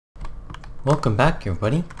Welcome back,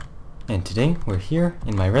 everybody, and today we're here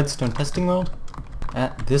in my redstone testing world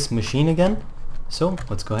at this machine again. So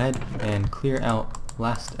let's go ahead and clear out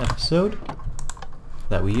last episode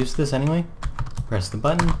that we used this anyway. Press the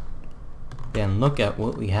button and look at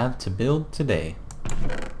what we have to build today.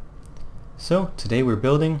 So today we're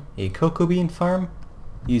building a cocoa bean farm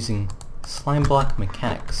using slime block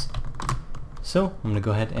mechanics. So I'm going to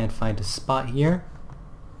go ahead and find a spot here.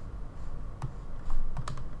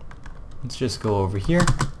 Let's just go over here.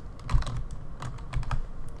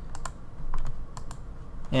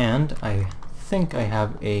 And I think I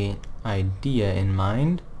have an idea in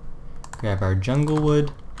mind. Grab our jungle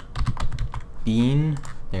wood, bean,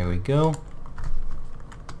 there we go.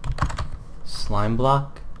 Slime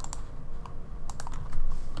block.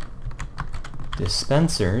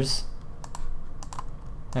 Dispensers.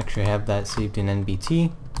 Actually I have that saved in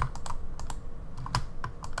NBT.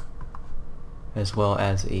 As well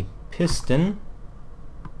as a piston.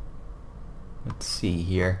 Let's see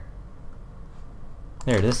here.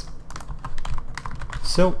 There it is.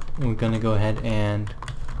 So we're gonna go ahead and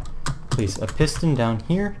place a piston down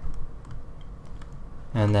here,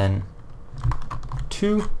 and then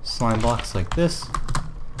 2 slime blocks like this,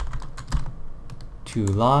 2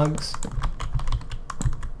 logs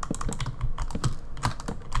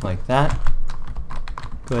like that.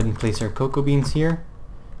 Go ahead and place our cocoa beans here,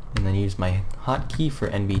 and then use my hotkey for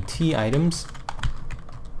NBT items.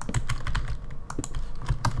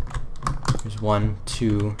 There's 1,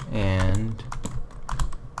 2, and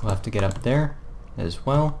we'll have to get up there as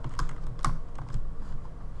well.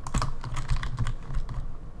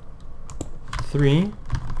 3,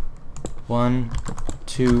 1,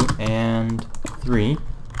 2, and 3.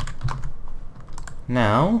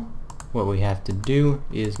 Now, what we have to do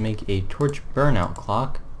is make a torch burnout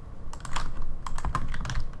clock.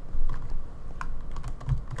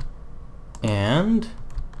 And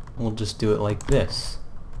we'll just do it like this.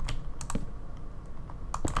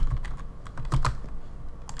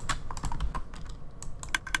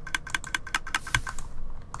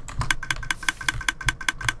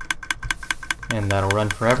 And that'll run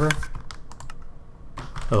forever.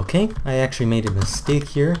 Okay, I actually made a mistake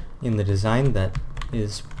here in the design that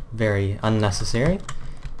is very unnecessary.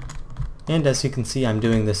 And as you can see, I'm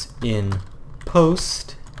doing this in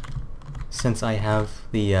post, since I have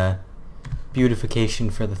the beautification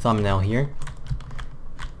for the thumbnail here.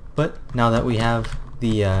 But now that we have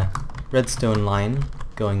the redstone line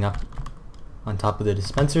going up on top of the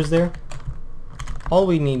dispensers there, all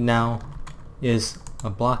we need now is a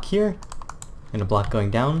block here and a block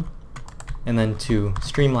going down, and then to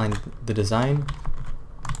streamline the design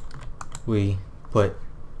we put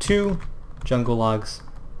 2 jungle logs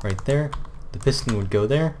right there. The piston would go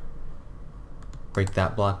there, break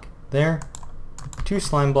that block there, 2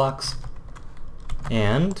 slime blocks,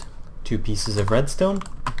 and 2 pieces of redstone,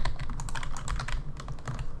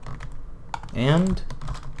 and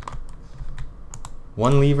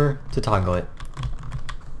 1 lever to toggle it.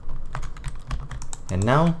 And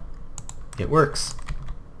now it works,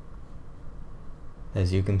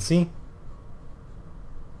 as you can see.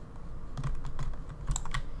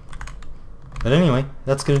 But anyway,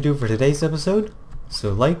 that's gonna do it for today's episode.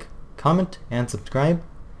 So like, comment, and subscribe,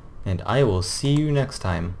 and I will see you next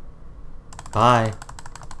time. Bye.